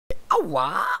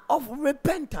hour of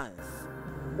repentance.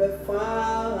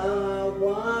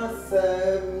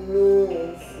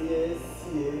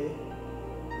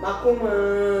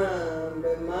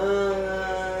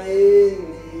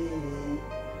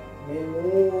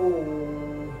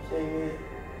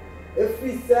 If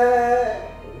we say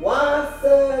once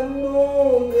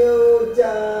no you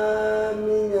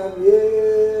jamming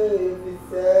if we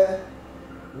say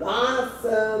once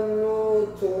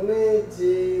no to me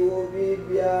will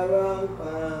be around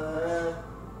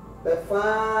the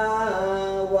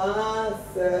far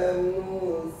once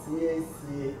no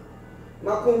see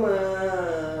Makuma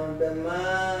the ma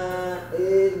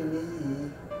any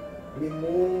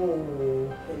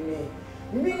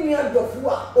Mimi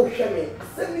adofua ohweme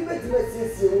asemi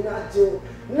betimesiesie na ajew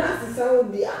na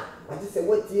sisan dia ati se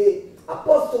watie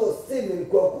Apostle Stephen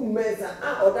Kwaku Mensa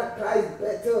a other Christ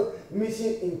Bethel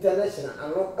Mission International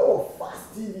ano e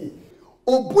Fast TV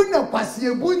obuna kwase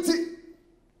ebunti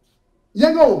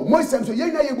yengo mosem so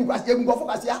yenya yebu kwase ebu gofo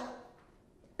kwase a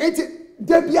enti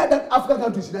de bia that African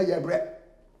countries na ye bre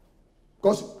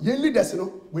because ye leaders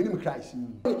no we nim Christ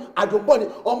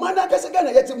adobone o man na kase ga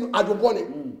na yetim no adobone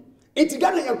enti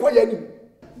ga na ye kwa ye nim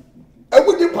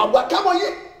ebudi pabwa come on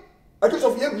ye because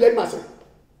of ye bia mase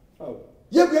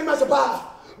ye bia mase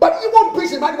pa but you won't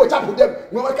preach man go chap them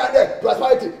no we can there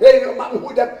prosperity hey man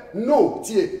who them no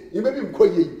tie you maybe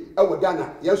mkoye e wo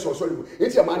Ghana ye so libo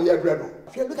enti man ye bre no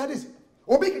look at this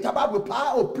obi kita Bible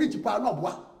pa o preach pa no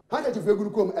boa hande to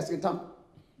feguru kom esentam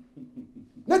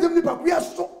na dem ni pa ku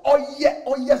so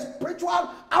oye spiritual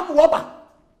amwoba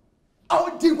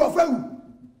aw di go fa wu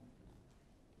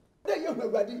de ye hu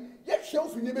agadi ye hwe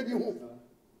ofi ne bebi hu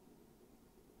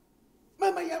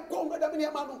mama ye ko ngada me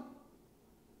ma no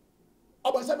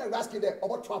obansa me rasky there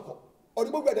obo trapo o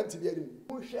de bogu dem ti bi anim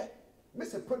mo hwe me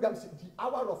se program the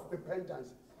hour of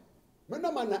repentance me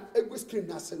no man na egu screen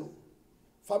na se no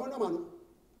fa me no man no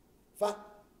fa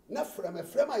na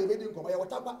frema ye bedi nkomo ye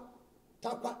wotapa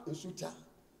tapa nsuta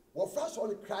wo first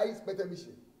on Christ Bethel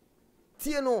Mission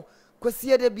Tie no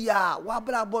kwasie de bia wa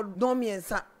bra bod no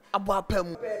miensa abo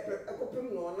apam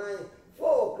ekopem no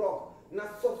 4 o'clock na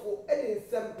sofo eni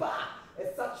sempa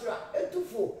esatra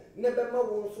etufo ne be ma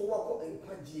wo so wako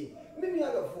enkwagye mimi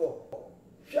adofo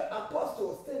hwe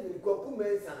Apostle Stephen Kwaku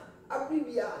Mensa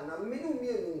abibia na menu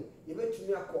mienu ye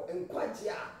betumi akọ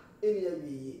enkwagye a eni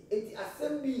awiye enti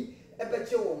asem bi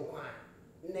ebeche wo nkwa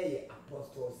na ye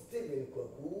Apostle Stephen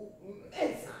Kwaku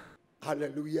Mensa.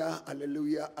 Hallelujah,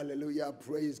 hallelujah, hallelujah.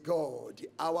 Praise God. The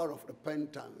hour of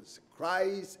repentance.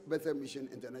 Christ Bethel Mission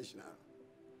International.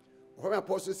 When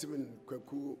Apostle Stephen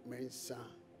Kwaku Mensa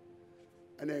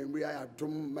and then we are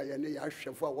drum my name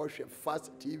for worship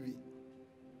Fast TV.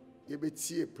 You be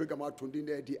see a program out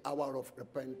today, the hour of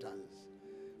repentance.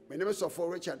 My name is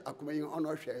Richard Akumayin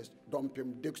honor shares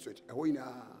Dompim Dixit. A winner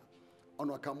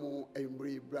honor Kamu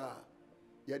Embry Bra.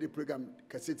 You the program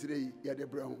Cassette, you the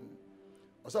brown.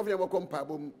 Osofia welcome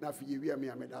pabum na fi wi am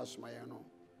ameda asomaya no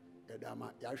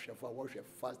edama ya hwefa worship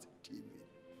Fast TV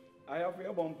ayafu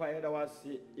ye bompa ye da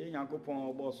wase ye Nyankopon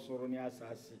obo soro ni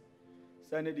asase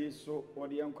sane di so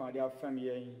wode yankwa de afam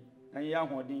yen an ye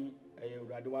ahodin eye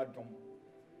urade wadom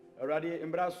urade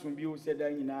mbra sumbi o se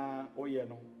da nyina oye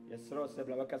no ye sero se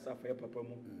bla bakasa fa ye papa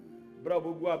mu bra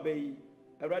bogu abai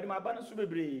urade ma ba no so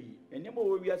bebre enemo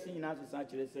wo wiase nyina asesa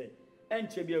kire se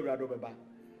enche bi urade obeba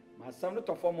Masam no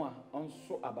tofom a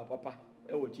onso aba papa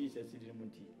e wo Jesus di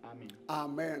munti amen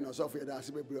amen osofia da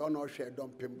se bebre ono hwe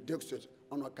Dompim Dixit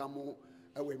ono kamo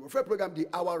we mo free program the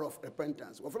hour of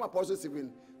repentance we from Apostle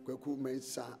Stephen Kwaku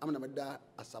Mensa amna meda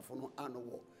asafo no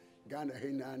anowo Ghana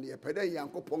hena ne peda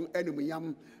Yankopon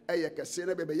animuyam eye kese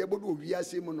na bebe yebodo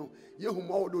wiase mu no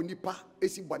yehumo wodo nipa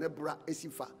esi bone bra esi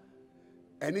fa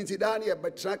eni nti da ne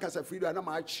betra kasa frido na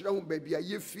ma kire ho ba bia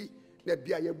yefi na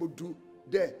bia yebodu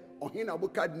de ohina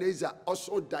Nebukadnezar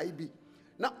also die bi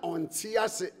na onti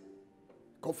ase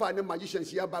kofa ne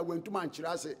magicians ya ba wantuma ankire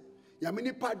ase ya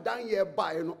mini pa dan ye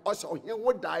bae no ose ohen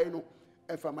wo die no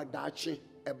efa ma daache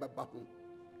ebeba ho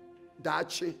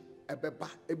daache ebeba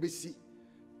ebesi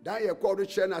dan ye ko do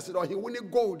kire na ase ohen woni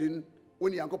golden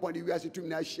woni Yankopon de wiase tumi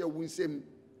na hye wunsem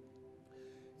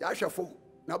ya hwefo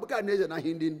na Nebukadnezar na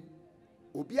hindin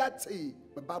obi atei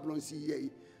be Babylon si ye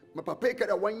ma papa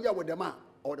ikere wanya wo dem a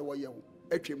o de wo ye wo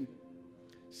etwem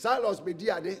Silas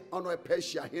bediade ono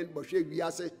Persia hen bo hwe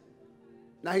wiase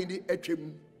na hindi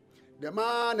etwem the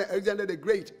man Alexander the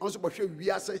Great also bo hwe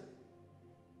wiase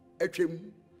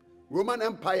etwem Roman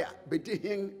Empire bedi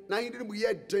hen na hindi mu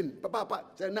ye den papa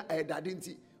say na edade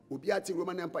nti obi ati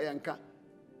Roman Empire nka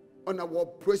ona wo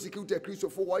prosecute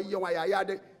Christopher wo ye wa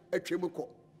yayade etwem ko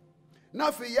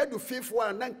na fe ye do fifth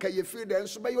one na nka ye feel den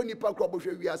so be yo nipa kro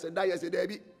bohwe wi ase da ye se da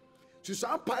bi su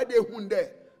san pa de hun de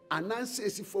ananse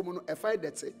esi fom no e fa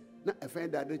dete na e fa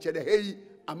da de che de hey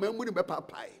amamu ni be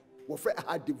papai wo fe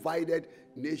ha divided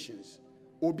nations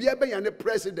obi ebe ya ne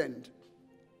president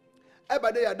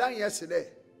eba de ya dan yesterday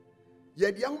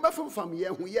ye de ahoma fam ye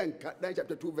hu ye nka Dan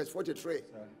chapter 2 verse 43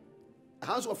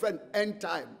 house of friend end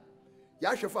time ya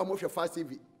hwefa mo hwefa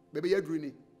TV bebe ye duru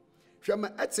ni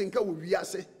hwema etinka wo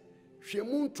wiase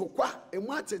hwemu ntokwa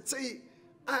emu atete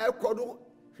a ekodo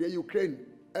hwe Ukraine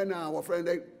na wo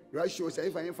friend Russia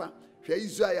say fa hwe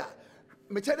Israel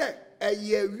me chede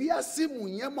eye wiase mu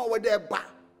nyema wo de ba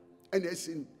na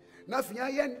esin na fia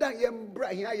ye ndan ye mbra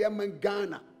hia ye man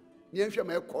Ghana ne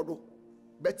hwema ekodo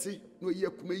beti no ye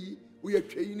kumayi we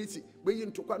are unity, we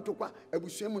in Tokwa,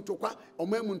 Abushem Tokwa,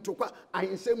 Omem Tokwa,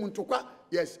 Ahinsem Tokwa,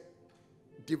 yes,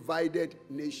 divided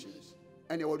nations.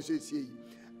 And I want to say,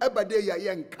 Ebade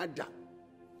Yayan Kada.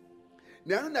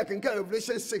 Now I can carry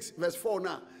Revelation 6, verse 4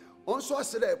 now. Also, I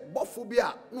said,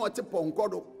 Bofubia, no atipon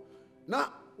kodo.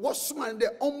 Now, what's man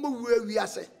the ombu we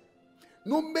ase?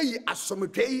 No may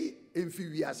asomete in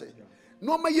Fiviase.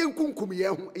 No may yankum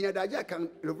yam, and Yadaja can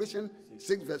Revelation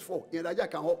 6, verse 4.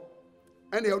 Yadaja can hope.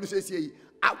 And they always say,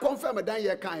 I confirm a dan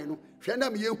ye kind, no,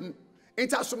 Shanam Yehu,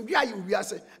 ain't as some guy you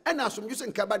wiase, and as some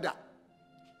using Kabada.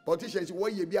 Politicians,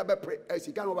 what ye be a better as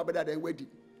he can over that and wedding.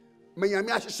 May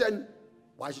I send,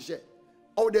 why she said,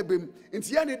 oh, they been in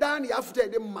Tiani Danny after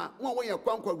them, one way a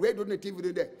conquer radio on the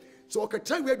TV there. So I can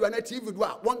tell you on a TV,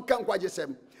 one can't quite just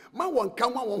them. Man, one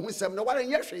come one who some no one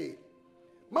yes.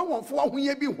 Man, one for who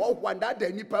ye be one that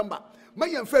day, Nipamba. My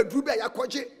young friend Druba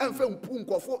Yakoji and Fem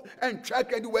Punkofo and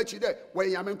track and do what you there when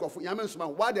Yaman Kofu,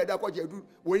 Yamansman, why did Yakoji do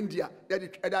Windia, that is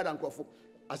Edan Kofu.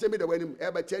 I said, the wedding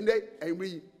ever 10 days, and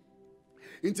we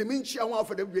into Minchia one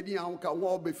for the wedding, I can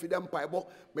walk be feed them pieball,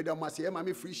 Madame Massia,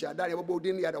 Mammy Frisha, that ever bought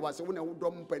in the other was one who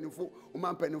drum pennyful,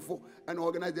 man pennyful, and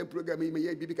organize the program in my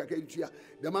baby Kakia.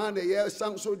 The man the year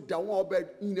sang so down bed,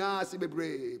 na si be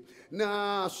brave.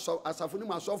 Na so as a funny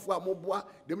software mobile,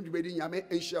 them wedding Yame,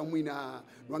 and Shamina,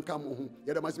 one come home,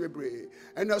 yet must be brave.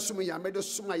 And assuming Yame the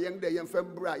summer young day and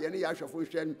Fembra, any ash of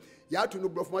function, Yatu no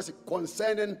bluff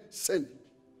concerning sin.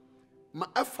 My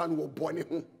afan will bonny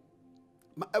home.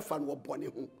 Ma efan wo bone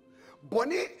ho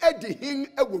bone edi hin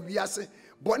ewo wiase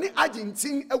bone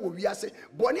agintin ewo wiase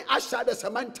bone ashade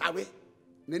samantawe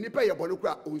na nipa ye bone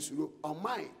kura onsuro on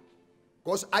mine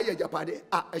cause aye japade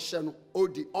a ehye no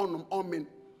odi onum omen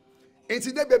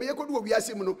enti de bebe ye kodu wo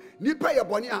wiase mu no nipa ye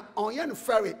bone a onye no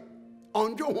ferry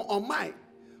onjo ho on mine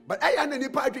but aye na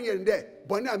nipa adwenye nde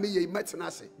bone a me ye metena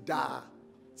ase da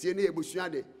tie ne ebusua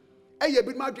de aye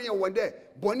bi ma adwenye wonde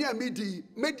bone a medi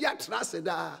atena ase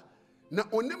da na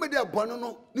onime de bono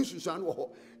no ni susuan wo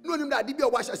ho no onim da de bi o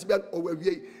wa hyase bi o wa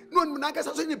wie no onim na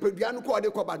kasa so ni padua no ko de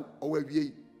ko ba o wa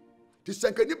wie ti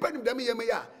sanka ni panim da me yema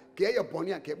ya ke ye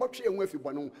bone a ke botwe enwa fi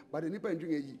bone ba de ni pa ndwen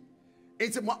yi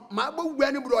enti ma ba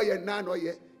wua ni bro ye na no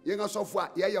ye ye nga sofo a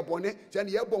ye bone se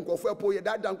ne ye bon kofo epo ye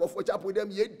dada nkofo chapo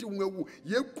dem ye di nwawu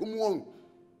ye kum won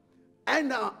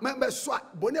ena membe so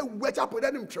bone wu chapo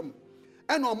dem twem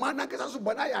ena o ma na kasa so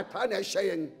bone ya ta na ehye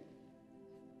yen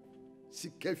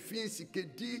Sikefin,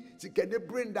 Sikedi, Sikede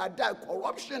bring that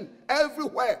corruption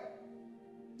everywhere.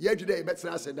 Yet today,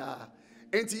 better said that.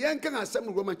 And the young can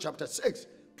assemble Romans chapter 6,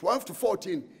 12 to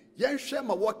 14. Yen share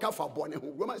my work for Bonnie.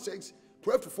 Romans 6,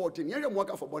 12 to 14. Yen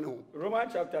work for Bonnie.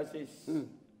 Romans chapter 6,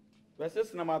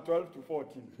 verses number 12 to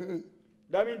 14.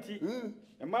 Davinti,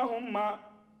 a ma home ma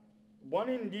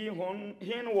Bonnie di hon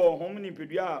hin war home in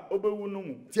Pedia,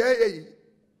 Oberunum.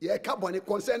 Ye carbon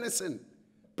concerning sin.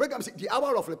 Program the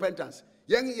hour of repentance.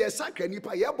 Young ye sacred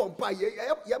nipa ye bompa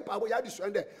ye power ya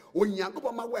disrender. When Yanko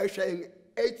ma were sharing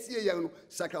 8 years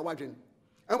sacrawadin.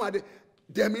 Amade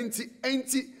deminti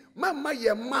enti mamma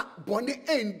ye ma bonne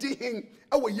endi hin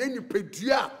awo ye ni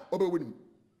pedua obewunim.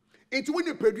 Enti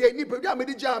woni pedua ni pedua me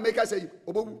di ja make say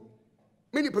obewu.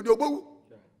 Me ni pedua obewu.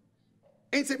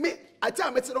 Enti me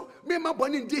ata me no me ma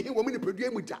bonne endi hin wo me ni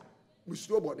pedua mu ja.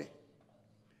 Musuro bonne.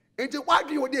 Enti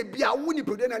wadwe wo de bia wo ni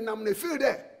pedua na nam na feel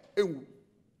there. Ewu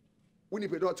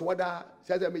woni pe dot wada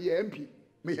say me ye MP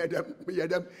me ye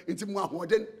dem enti mu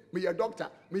ahoden me ye doctor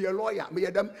me ye lawyer me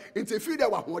ye dem enti feel there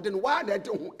wa ahoden wa na de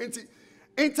ho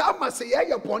enti amase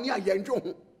ye bone a ye ndwo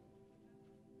ho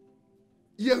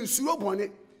ye nsuro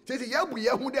bone say ye bu ye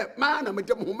ho de ma na me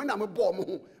dem ho me na me bo mo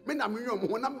ho me na me nwom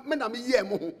ho na me na me ye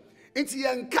mo ho enti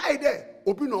ye nkai de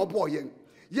obi na obo ye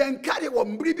nkai wo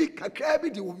mbiri bi kakra bi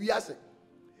de wo wiase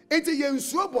enti ye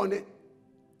nsuro bone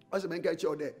As a man get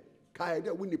your day,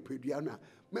 Kaida winnie Pediana,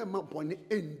 mema bone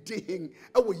ending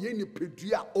ewo ye ni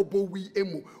pedua obowi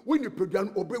emu we ni pedua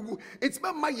no obewu enti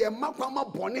mema ye makwama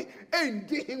bone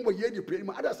ending wo ye ni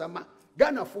pedua adasama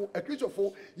Ghana fo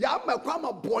ekrisofo ya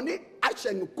makwama bone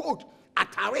ahye coat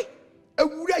atare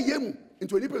ewura yemu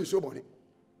enti oni penso bone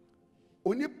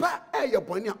onipa eye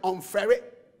bone a onfere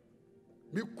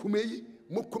mi kumeyi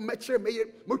mo kumekere meye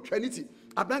mo twaniti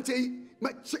ablante yi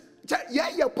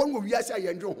ye pon wo wiase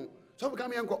ayendwe ho so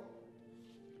come yanko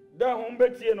da hon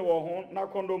betie no wo ho na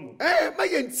kondomu ma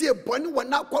yentie bone wo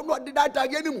na kono de dada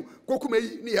ye ni mu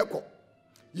kokumeyi ni yeko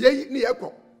yeyi ni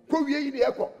yeko ko wieyi ni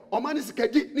yeko o ma ni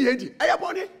sikadi ni yedi eye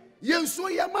bone yenso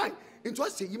ye man into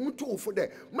ase yi mto ofo de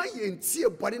ma yentie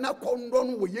bone na kondo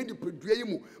no wo ye ni pedua yi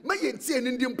mu ma yentie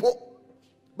ni ndimpo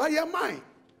ba ye man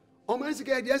o ma ni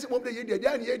sikadi ase mo de yedi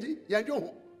dia ni yedi yendwe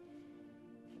ho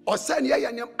o se ni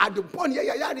ye ne adempon ye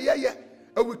ya ni ye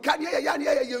awika ni ye ya ni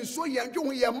ye yenso yendwe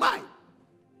ho ye man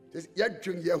ya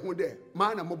dwen ye ho de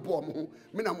ma na mo bo mo ho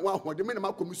me na mo ahode me na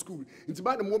makomi school nti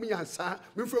ba na mo mi yansa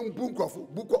me fam bu nkofo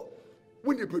buko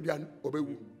woni pedua no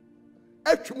obewu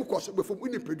atwum koso befom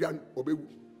woni pedua no obewu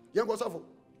ye nkosofo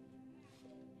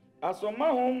asoma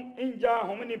hom inja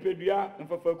hom ni pedua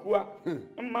mfafakua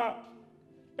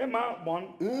ema bon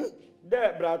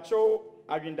de bracho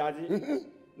adwindazi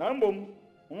na mbom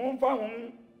homfa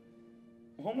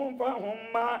hom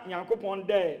ma yankopon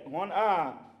de hon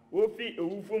a wofi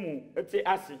ewufumu ete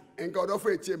ase enka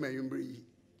odofo etie mayumbri yi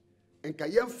enka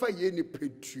yemfa ye ni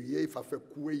pedue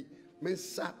fafakua yi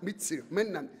mensa mitir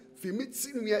menan fi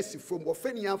mitir ni asifom wo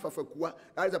fani yamfafakua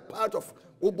that is a part of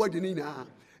wo body ni na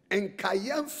enka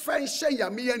yemfa nhye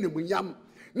yame ya nemunyam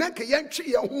na enka yentwe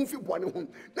ye ho fi bone ho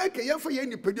na enka yemfa ye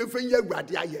ni pedue fa ye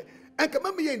awurade aye enka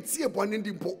mama ye ntie bone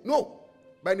ndimpo no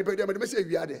ba ni pedue me se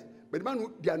wiade be ma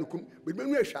no dianukum be ma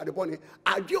no ehwade bone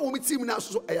adwe wo mitim na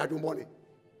so eyadwo bone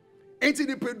enti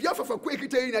ni pedua fafakua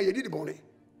ekitayi na ye di bone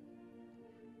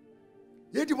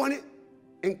ye di bone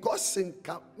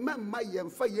enkosenka mama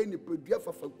yemfa ye ni pedua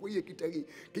fafakua ye ekitayi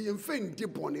ke yemfa ndi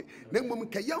bone na mom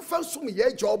ka yemfa som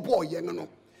ye jobo ye no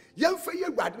yemfa ye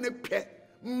awurade ne pɛ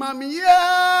mami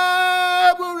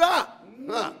ye bura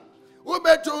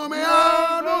ubetumi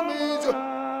anu mizo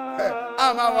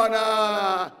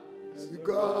amawana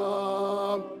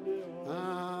sigam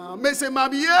mese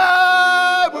mami ye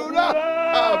bura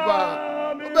aba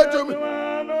ubetumi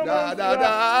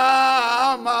da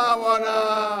amawana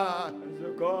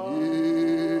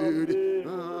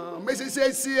mese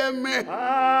sesieme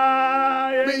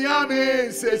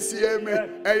Miami sesieme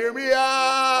Ayumia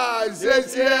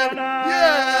sesieme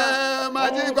yeah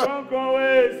magico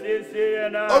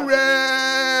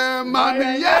ore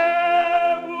mami yeah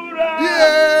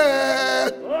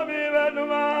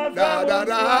da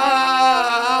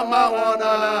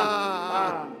mawana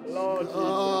yeah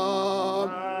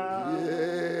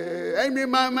Amy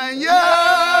mama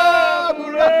yeah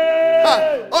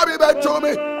obi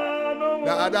betomi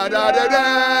da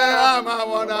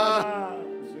mawana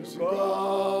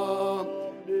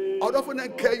odofo na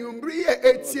kayumbri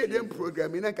etie dem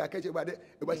program na kakache bade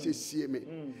e ba hyesie me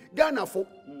Ghana fo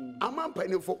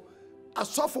amampanefo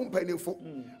asofo mpanefo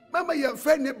mama ye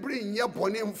mfa ne brin ye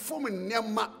bone mfom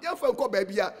nnema ye fa nko ba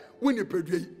bia woni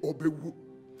pedue obewu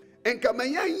enka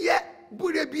manyan ye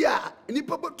bure bia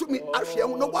nipa botumi ahwe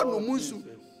ho no wano munsu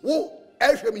wo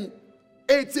ehwe mi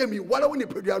etie mi wala woni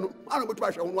pedua no anu botu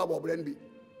ahwe ho no abobere nbi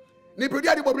ni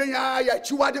pedua de bobere ya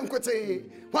chiwade nkote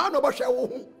wano bo hwe wo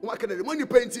ho wakede mo ni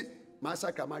penti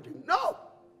massacre madin no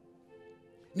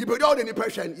ni pedua de ni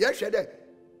person ye hwe de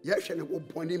ye hwe ne wo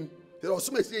bonim de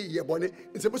osuma sie ye bone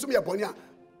nse busum ye bone a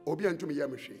obi antumi ye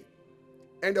mhwe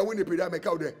and the woni pedua make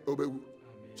out de obewu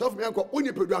so for me anko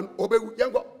woni pedua obewu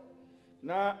yenko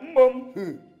na mbom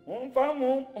onfa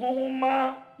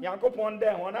homa yakopon de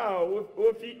hona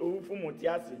ofi owufu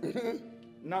mutiase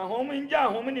na hom nja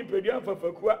hom ni pedua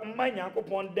fafakua mma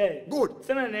yakopon de good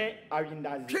senene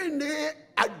awindaze twene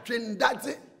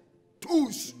adwendaze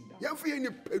tools yemfa ni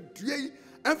pedua yi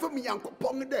emfa mi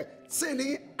yakopon de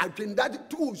sene adwendaze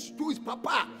tools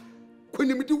papa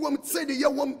konimdi wom sene ye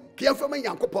wom ke yemfa ma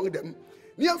yakopon dem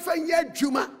ni yemfa ye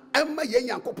adwuma emma ye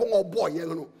yakopon obo ye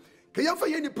no ke yemfa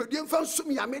ye ni pedua mfa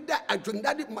sum yame da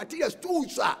adwendade materials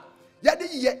tools a ye de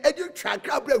ye edi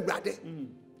twakra bra awurade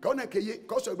ka ona ke ye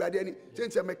ka so awurade ani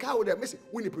sense me ka wo de me se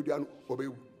woni pedua no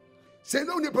obewu se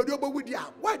no ni pedua obewu dia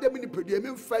why de me ni pedua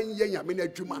me mfa ye yame na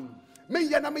adwuma me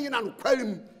ye na me na no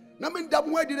kwarim na me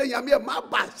ndam wa di de yame ma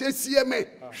ba sesie me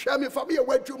hwa me fa me ye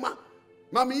wadwuma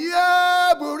ma me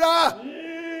ye bura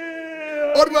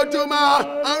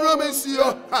Orbatuma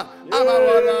anromesio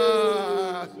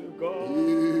amawara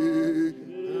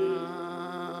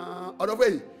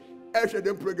odofei ɛhwɛ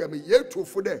dem program ye to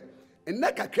for there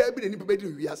enna kakra bi ne nipa bedi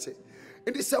wiase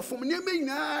enti se fom ne me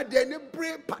nyina de ne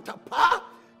bre patapa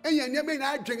enya ne me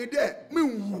nyina adwene de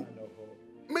menwu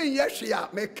men ye hwe a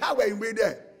me ka wa imbe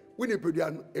de wo ne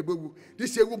pedua no ebewu de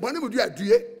se wu bone mu du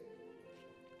adue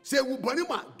se wu bone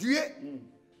ma due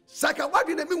saka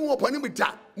wadwe ne me wu bone mu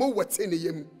da mo wote ne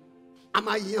yem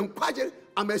ama yen kwaje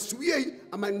ama suye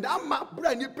ama ndama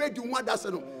bra ni pedi hu adase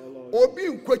no obi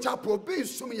nkwacha probe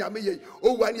sum ya me ye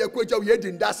o wa ne yakwacha ye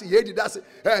di ndase ye di dase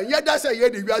ye dase ye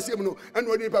di wiase mu no ene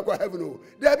oni pa kwa heaven no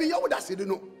there be ye wo dase de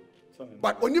no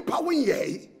but oni pa won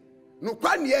ye no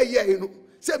kwa ne ye no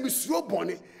se mi suo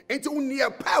bone enti won ne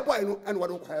pa boy no ene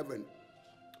wo kwa heaven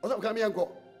oso ka me enko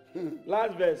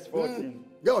last verse 14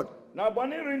 god na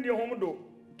bone rindi hom do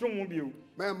tumu biu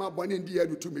ma bone ndi ya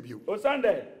do tumi biu o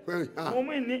sunday hom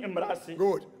ni imrase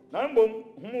good na mbom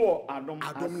hom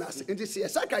adom nas enti se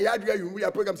saka ya adua yu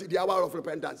ya program se the hour of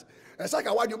repentance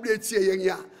saka wa de bli etie yen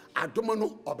ya adom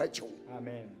no obechew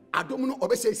amen adom no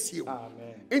obese siew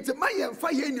amen enti ma ye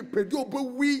mfa ye ni pedi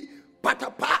obowi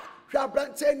patapa hwa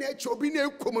brante na eche obi na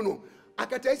ekum no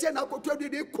akata ese na akoto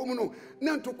de ekum no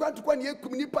na ntokwa ne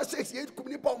ekum ni pa 6 ye ekum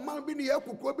ni pa man bi ne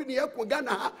yakuko bi ne yakun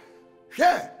Ghana ha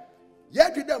hwe ye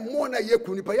de dem mo na ye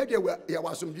ekum ni pa ye de ye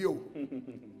wasomdie o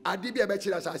ade bi e be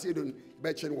kira asase do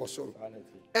be kire wo so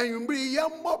enwumbiri ye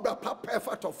mobra papa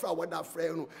fa to fra woda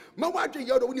fra no ma wadwe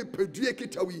ye do ni pedue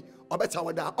kitawi obeta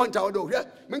woda onta woda hwe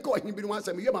menka ohini bi no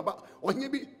ansem ye maba ohini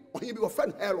bi wo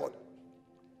friend Herod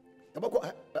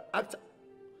tabako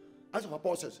Acts of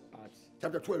Apostles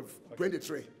chapter 12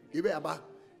 23 you be aba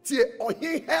tie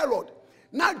ohini Herod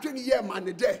na dwene ye ma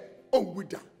ne de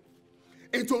onwuda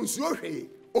ento nsuo hwe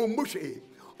ombuhwe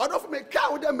odof me ka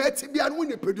woda mati bia no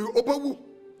ni pedue obawu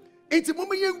enti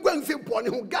mo ye ngwan fi bone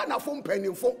ho Ghana fo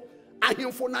mpanimfo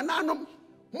ahemfo nananom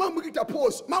mo mugita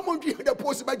post ma mo ndwi the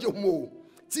post ba je ho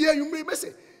ti enwumre me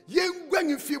se ye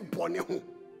ngwan fi bone ho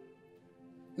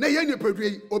na ye ni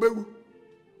pedue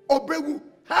obewu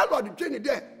Herod dwene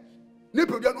de ni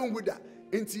pedue no nguda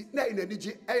enti na ina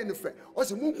dije aye ne fe o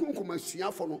se munkunkum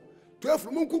asuafo no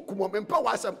 12 munkunkum mempa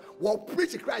wasam wo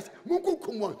preach Christ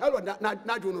munkunkum Herod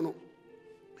na dwono no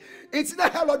enti na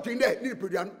Herod dwene de ni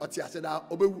pedue no oti ase da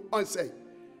obewu on say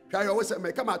hwa yo se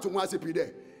me kama to ho ase pi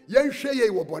de ye hwe ye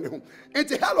wo bone ho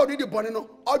enti Herod di bone no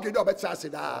odwe de obeti ase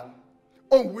da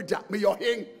on wuda me your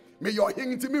hen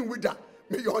enti me wuda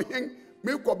me your hen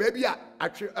me ko ba bi a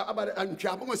atwe abare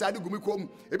antwa mo sa de gumi kom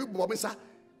ebi bo me sa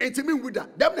enti me wuda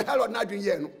dem na Herod na dwen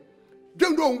ye no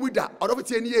dem do on wuda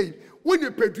odofete ni ye woni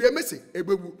pedue mese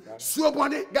ebewu suo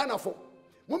bone Ghana fo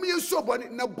mo me suo bone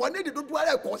na bone de dodo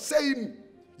ara ko say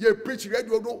ye preach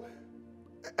radio do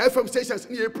FM stations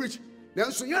ni ye preach na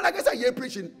nso ye na gesa ye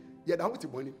preaching ye da hoti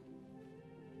bone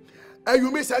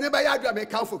ayumi sa ne ba ya adwa me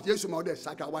kan for Yesu ma de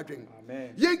saka wadwen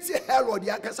amen ye nti Herod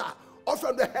ya kasa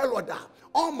ofem the Herod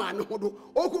on man ho do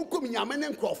okunkum nyame ne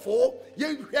nkrofo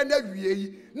ye hwe na wie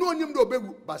yi na onim do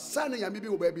bewu ba sana nyame bi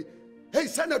wo ba bi hey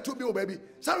sana to bi wo ba bi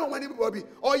sana wani bi wo bi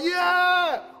oh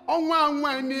yeah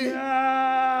onwa ni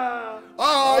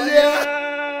oh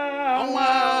yeah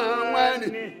onwa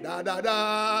ni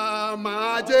da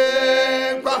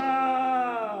maje kwa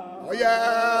oh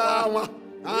yeah onwa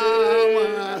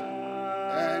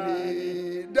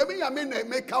ani demi nyame na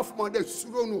make off man de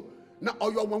suro no na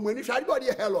oyo wanwani hwari body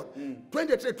Herod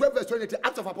 23 12 verse 23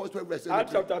 Acts of Apostles 12 verse 23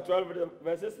 Acts chapter 12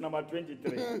 verses number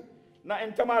 23 na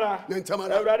entamara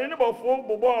Ewrade ne bofo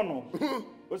bobon no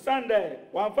o Sunday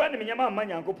wan fa ne menyama amma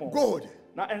Nyankopon God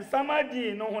na ensama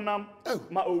di no honam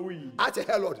ma owi at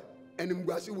Herod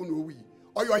enimguase wo no owi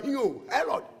oyo hin o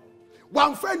Herod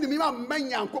wan fa ne menyama amma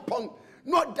Nyankopon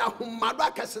no da homado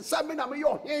akasesa me na me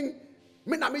yo hin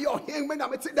me na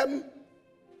me ti dem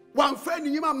wan fa ne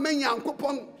menyama amma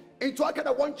Nyankopon into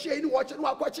akada one chain watch no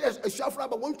akwache asuafra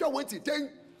ba won twa wanti ten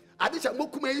adisha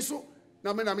mokuma yiso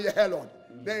na me Herod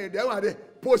then they were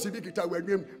post bi kita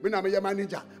wadwem me na me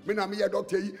manager me na me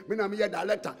doctor yi me na me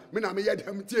director me na me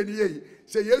dem tie ni yi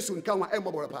say Yesu nka wa e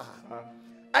moboro pa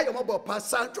ayo moboro pa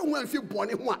sa twa wan fi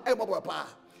bone ho a e moboro pa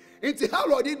inti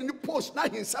Herod ni post na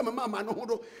hinsa me mama no ho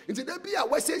do inti da bia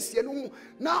wasesie no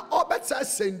na obetsa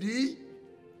sendi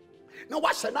na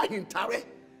wahye na hintare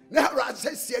na Herod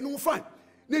sesie no fine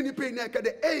na ni pe na ka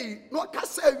de no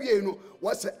kasa wie no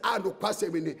was ado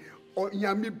kwase me ni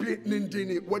onyame bi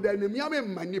nindini wode enemiam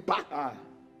manipa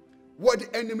wode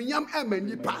enemiam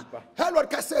manipa Herod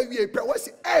kasa wie pe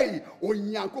wasi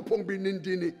onyankopon bi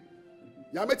nindini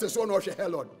nyame te so na ohwe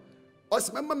Herod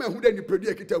osmemma mahu de ni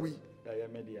pedue kitawi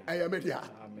ayamedia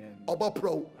amen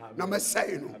obopro na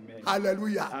mesai no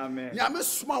hallelujah nyame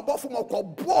sma obofo mokọ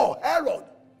bo Herod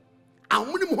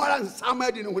amuni mu hara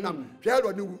nsama di ne honam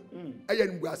Herod ne wu eye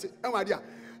nbuase enwa dia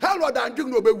Herod andwin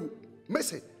no bewu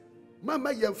mese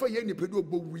mama yemfa ye nipedu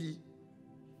obowi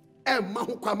emma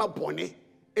ho kwama bone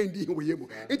endi hi woyemu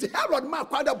nti Herod ma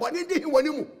kwada bone endi hi woni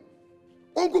mu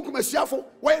onkukum asiafo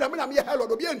wo yera me na me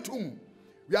Herod obi entum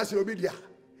wiase obi dia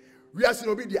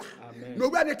no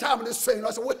we any time this saying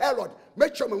no say wo Herod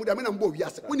make sure me na mbo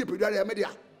wiase wo nipedu ara me dia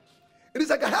it is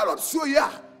like a Herod so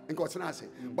ya nko tena say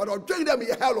but odwen dem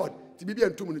ye Herod ti bibi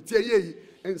entum no tie yeyi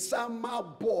ensama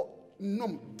bo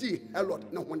nom di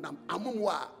Herod na honam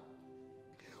amumwa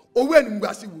owe ni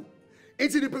ngwase wu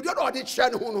enti nipedu na ode kye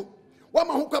ne ho no wa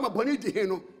ma ho kwa ma boni di he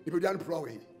no nipedu an pro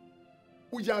we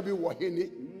uja bi wo he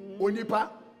ni onipa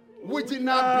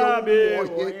wujina bi wo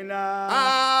he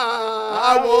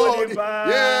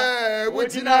yeah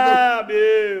wujina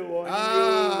bi wo he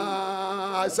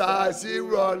asasi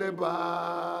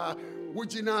roleba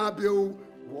wujina bi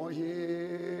wo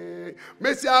he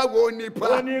mesi awo nipa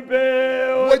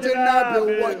wujina bi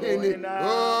wo he ni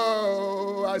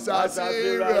oh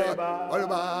asasi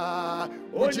roleba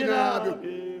wujina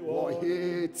bi wo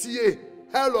he tie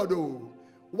Herod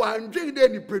wandwe de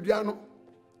ni pedua no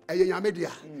eye nyame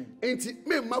dia enti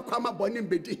me makwama bone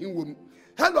mbedi hin wom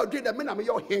Herod de me na me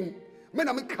yo hen me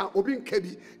na me ka obi nka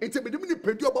bi enti me de ni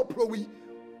pedua bo prowi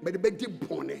me de be di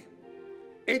bone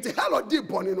enti Herod di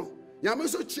bone no nyame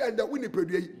so chia nda woni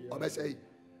pedua yi obesai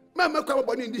me makwama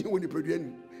bone ndi hin woni pedua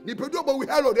ni pedua bo wi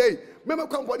Herod me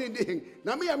makwama bone ndi hin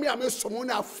na me ya me somo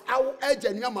na afaw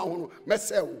agya nyama ho no me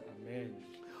sew amen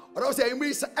oro say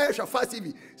imri sa ehwa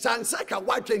fasibi sansaka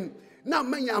wadwen na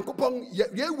manyankopon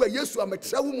yewa Yesu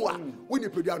ametrawo mu a woni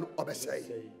pedua no obesai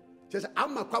just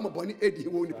amma kwama bone edi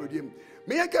hin woni pedua mu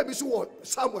me yanka bi so wo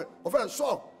Samuel offer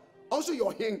Saul also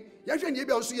your hin yahwe ne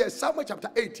bi also yes Samuel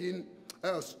chapter 18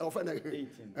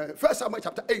 First Samuel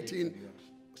chapter 18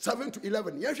 7 to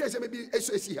 11 yahwe say maybe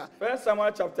eso esi ha First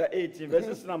Samuel chapter 18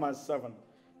 verses number 7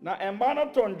 na emba no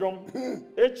tondom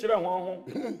e kire ho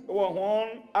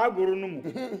agoro no mu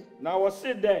na wo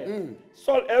se de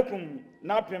Saul ekum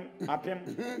napem apem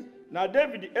na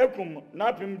David ekum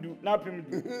napem du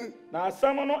na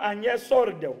asam no anye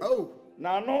Saul de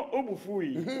na no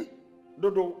obufuyi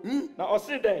dodo na o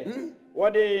se de wo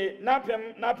de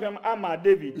napem ama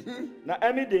David na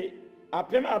emide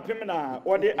apem na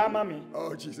wo de ama me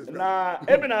oh Jesus na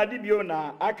ebina adibio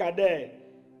na akade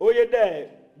oye de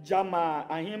jama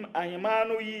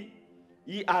ahimanu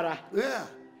yi ara yeah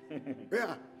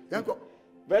yanko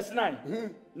verse 9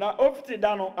 na ofti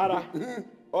dano ara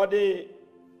ode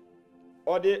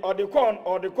kon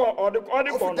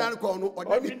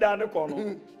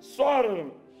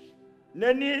Saul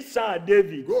nani sa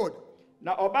David good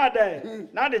na obade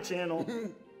na de chen no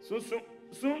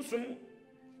sunsum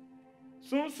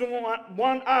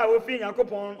one a ofi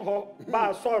yakopon ho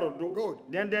ba Saul do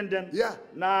den yeah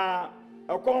na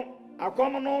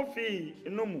akom no fi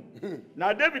numu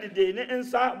na David de ni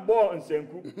nsa bo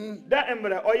nsanku da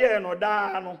emre oye no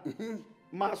da no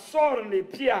ma Saul ne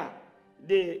pia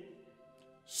de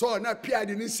Saul na pia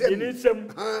de ni nsem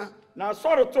na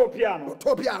Saul to pia no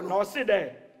na o se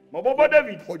de mo bobo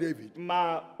David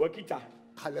ma wakita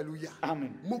hallelujah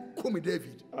amen mo kom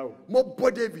David mo bo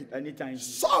David anytime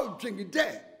Saul drink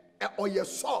there oye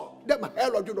Saul dem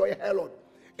Herod do oye Herod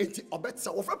enti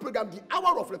obetsa wo fra program the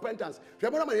hour of repentance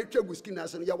remember na etwa guski na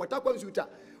se ya wata kwansuta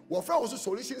wo fra wo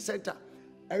solution center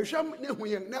ehwem ne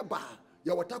huyen ne ba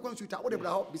ya wata kwansuta wo de bra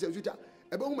ho bisensuta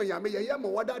ebe hu manyame ye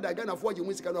mo wada da Ghana fo je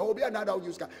musika no obi anada wo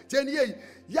musika teni ye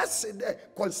yes the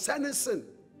concerning sin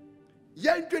ye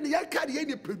ntwe ne ye ka de ye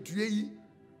ni pedue yi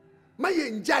ma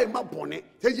ye njai ma bone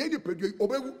ye ni pedue yi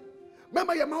obewu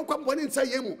mema ye ma kwam bone nsa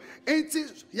ye mu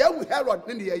enti ye hu Herod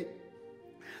ne ye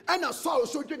and I saw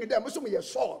so doing them so me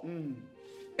saw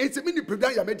it's a mini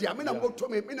program ya media me na mo to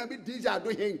me na me DJ ado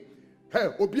hen hey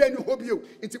obi ani hobio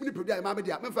it's a mini program ma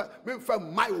media me fa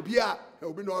my obi a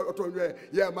obi no oto nwe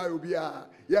yeah my obi a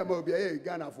yeah my obi a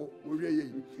Ghana fo mo wie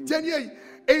ye teni ye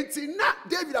enti na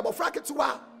David abofra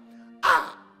ketewa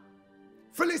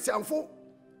Philistine fo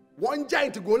one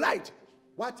giant go light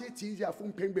what it is ya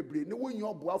fun pen bebre ne won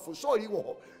yo boafo sorry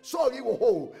wo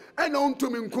ho and on to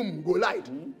me nkum go light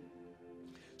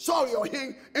sorry your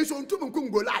hing and so ntum nkum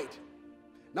go light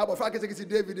na bo fa kese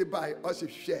David buy o se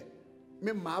hwe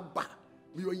me ma ba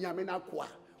mi onyame na koa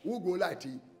wo go light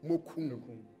mo kum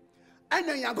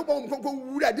ana Yakobo mkonko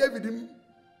wura David m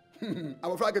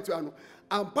abo fa kese ano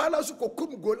ampala su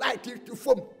kokum go light to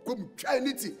form kum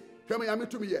trinity hwe me yame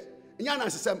tumi ye nya na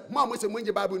sesem ma mo se mo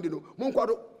nje Bible ndi no mo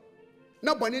nkwado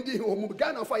na bone ndi ho mo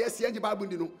Ghana fa ye se nje Bible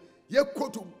ndi no ye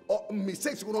quote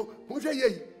mistakes no ho hwe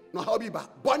ye no ha obi ba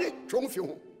bone twon fi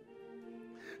ho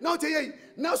Now tell you,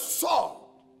 now Saul.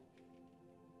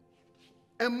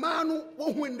 A man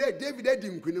who when there David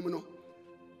Edim Quinimino.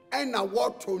 And now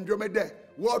what told you me there?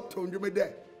 What told you me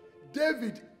there?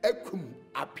 David Ekum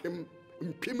apim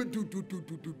impim do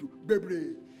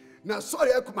baby. Now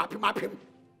sorry Ekum apim.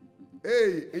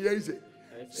 Hey, here is it.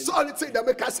 Saul say that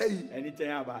make us say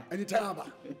anytime about.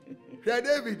 Here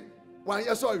David, 1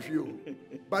 year saw you,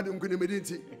 but I'm going to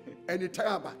medit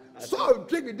anytime about. Saul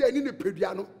drink there in the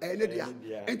pediano,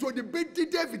 and to the baby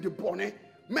David the bonnet,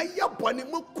 may your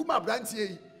bonnet mokuma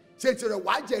brandy. Say to the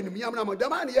white and me, I'm a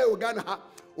man here, Uganda,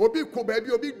 Obi Kobaby,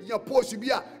 Obi, your post,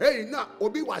 hey, now,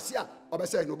 Obi was here, or I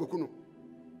say no Bokuno.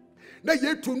 Now,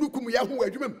 yet to Nukum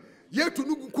Yahu, yet to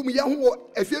Nukum Yahu,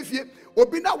 a few,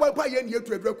 Obi now well by yen yet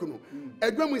to a Dracuno.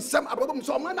 A drum with some above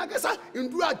some man, I guess, in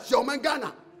Dua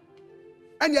Jomangana.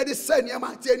 And yet, the same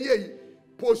Yama 10 years,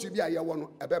 post you be a one,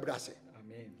 a bebrase.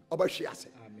 Amen. Obashiase.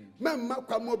 Amen. Mamma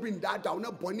come up in that down,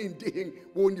 a bonny digging,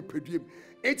 won't you produce.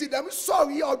 Ain't it? I'm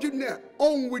sorry, I'll do there,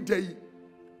 on with day.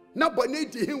 Not bonny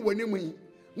him when you mean.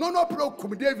 No pro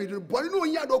come David, but no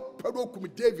yado pro come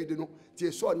David, no,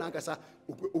 till saw Nagasa,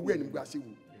 when Grassy.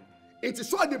 It is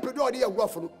so the Pedro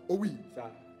Waffle, or we.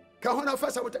 Kahona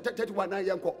first summer 31, I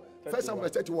am first summer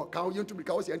 31, count you to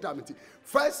because the entirety.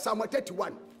 First summer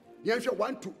 31, Yansha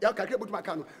 1 2, Yakaka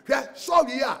Macano.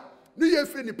 Sorry, yeah, New Year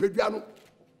Finny Pedriano,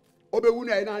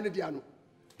 Obewuna and Anadiano.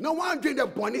 No one drink the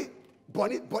bonny,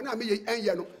 me and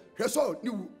Yano. Her soul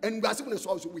new and Grassy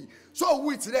sauce we. So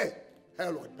we today,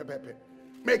 hello, Pepe.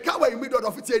 Make our middle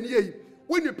of 10 years,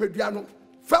 when you Pedriano,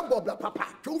 Fabo Papa,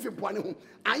 Trophy Pano,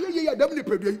 I hear Dominic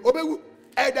Pedri, Obewu,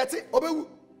 and that's it, Obewu.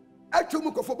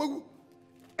 Atumuko for Bogu.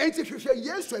 Ain't if you say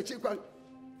yes to a chick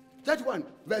 31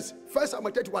 verse first I'm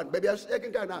 31 baby I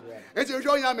second time and you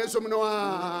show you some no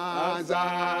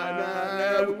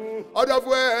other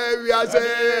way we are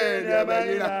saying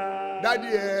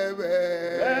daddy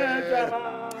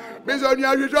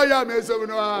Bisonia you show you some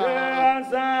no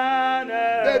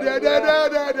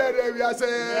we are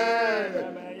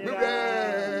saying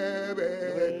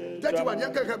 31 you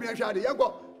can come here shady you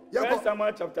go First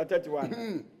Samuel chapter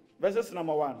 31. Verses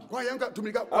number 1.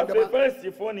 The first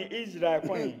phone Israel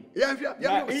coin.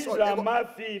 Now Israel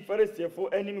Mafi first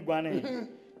for enemy guane.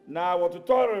 Now what to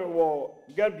tell war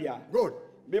Gabia. Good.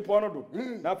 Be ponodo.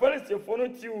 Now first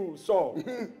phone to saw.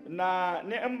 Na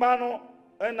ne mbano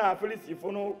na first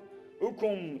phone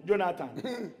ukum Jonathan.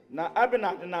 Na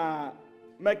Abena na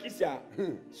Makisia.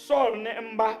 Saul ne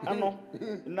mba ano.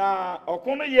 Na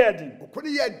okono yedin.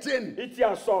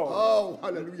 Itia Saul. Oh,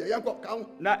 hallelujah. Yanko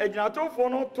count. Na ejinatofo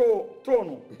no to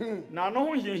no. Na no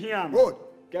ho hihia no. Good.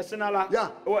 Kesenala.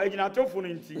 O ejinatofo no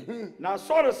nti. Na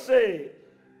Saul say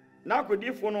na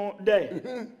kodifo no dey.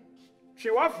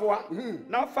 Hwewafoa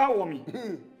na fa wo mi.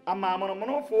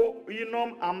 Amamonomofo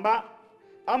yinom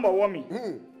amba wo mi.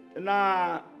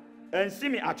 Na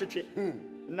ensimi atwetwe.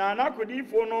 Na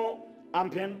kodifo no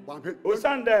Ampen,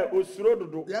 Osanda,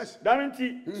 Osrodo. Yes.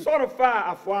 Daminti, sort of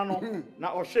far afuano,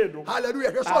 na oshedo.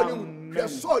 Hallelujah. Your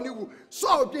soul,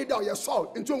 soul did down your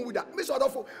soul into Wuda. Miss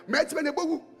Odofo, Metman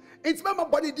Bogu. It's my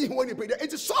body didn't want to pay there.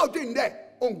 It's soul in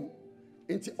there. Oh,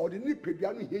 into ordinary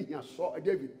Pediano here saw a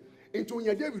David. Into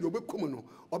your David, Obecomono,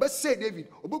 or say David,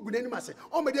 Obegunenimase,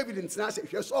 or my David in Snase,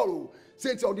 your soul,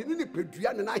 since ordinary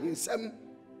Pediano and I himself,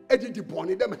 Eddie de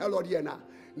Bonnie, them Hellodiana.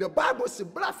 The Bible says,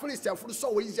 "Black Philistine for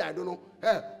so easy, I don't know."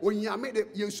 When you made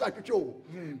it, you start to show.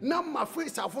 Now my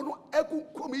face are for no echo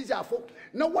come easy for.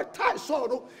 Now what time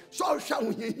sorrow, so shall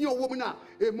we hear woman now?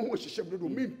 A more she should do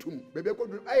mean to me. Baby, go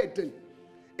to 18.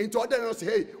 Into other say,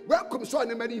 "Hey, welcome, son,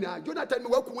 and Medina. Jonathan,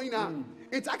 welcome now."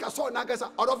 It's like a son, I guess,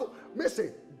 out of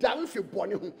Missy, down if you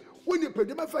born home. When you put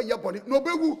them for your body, no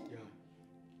bewu.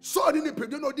 So didn't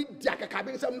put no did Jack a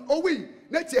cabin some. Oh, we,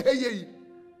 let's say, hey.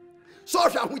 So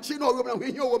shall we see no woman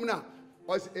when you woman now?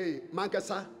 Was a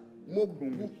Mancasa,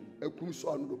 Mobu, a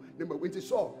Crusoe, number winter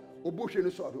saw, or bush in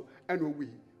the sorrow, and we.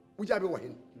 Which I be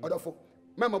waiting. Other for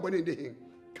Mamma Bonnie the Hing,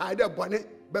 Kaida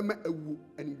Bonnet, Bema a woo,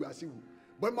 and grassy woo.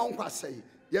 But Monk say,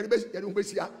 Yer best,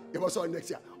 Yerubesia, you was on next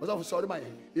year. Was off sorry my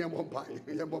Yamon Pie,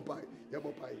 Yamon Pie,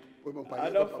 Yamon Pie, Yamon Pie. I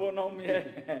don't know me.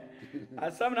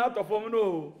 As some out of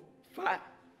Omno, fat.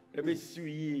 A bit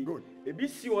sweet. Good. A bit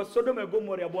see was Sodom and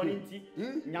Gomorrah Boninti.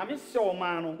 Yami saw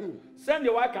mano. Send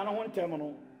your work on one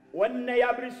terminal. One nay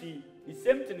abrisi, is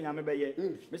empty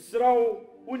Yamabe. Miss Row,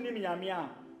 Unim Yamia,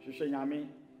 Shushayami.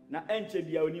 Na enter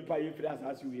the only pie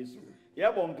as you is.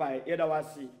 Yabon pie,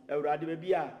 Edawasi, a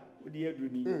radibia, with the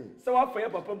Edrumi. So I for your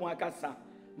papa Moacasa.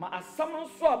 Ma a summon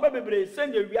saw baby,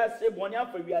 send your Yasi, Bonia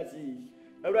for Yasi.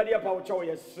 A radia power chow,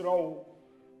 yes, row.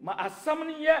 Ma a summon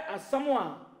ye as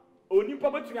someone. Oni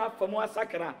papa tumi afamu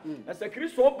asakara ese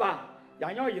kristo ba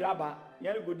yanyo yiraba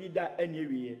yan go di da anye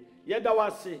wiye ye da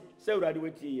wase se urade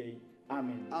wetie ye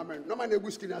amen amen no man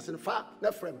ebu skin as in fa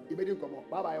na frem ibedi nkomo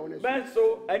bye bye won ben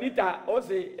so anita o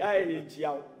se ye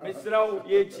chia o mesra o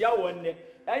ye chia wonne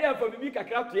aye fa bibi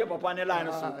kakra to ye papa ne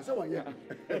line so se won ye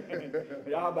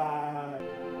ya bye.